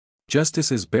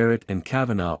Justices Barrett and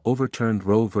Kavanaugh overturned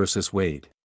Roe v. Wade.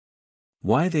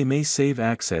 Why they may save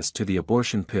access to the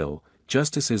abortion pill.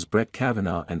 Justices Brett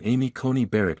Kavanaugh and Amy Coney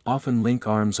Barrett often link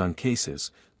arms on cases,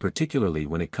 particularly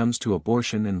when it comes to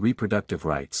abortion and reproductive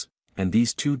rights, and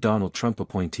these two Donald Trump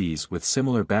appointees with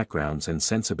similar backgrounds and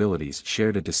sensibilities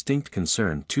shared a distinct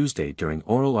concern Tuesday during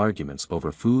oral arguments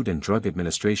over Food and Drug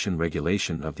Administration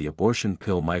regulation of the abortion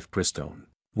pill mifepristone,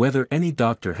 whether any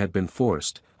doctor had been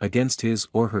forced, against his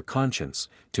or her conscience,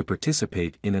 to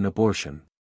participate in an abortion.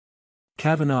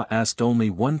 Kavanaugh asked only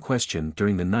one question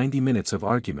during the 90 minutes of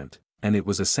argument, and it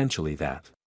was essentially that.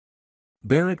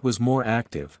 Barrett was more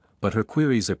active, but her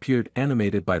queries appeared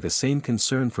animated by the same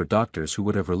concern for doctors who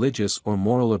would have religious or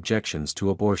moral objections to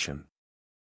abortion.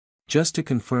 Just to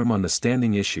confirm on the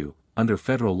standing issue, under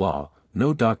federal law,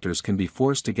 no doctors can be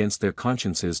forced against their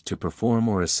consciences to perform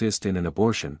or assist in an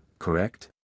abortion, correct?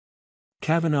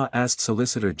 Kavanaugh asked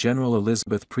Solicitor General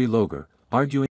Elizabeth Prelogar, arguing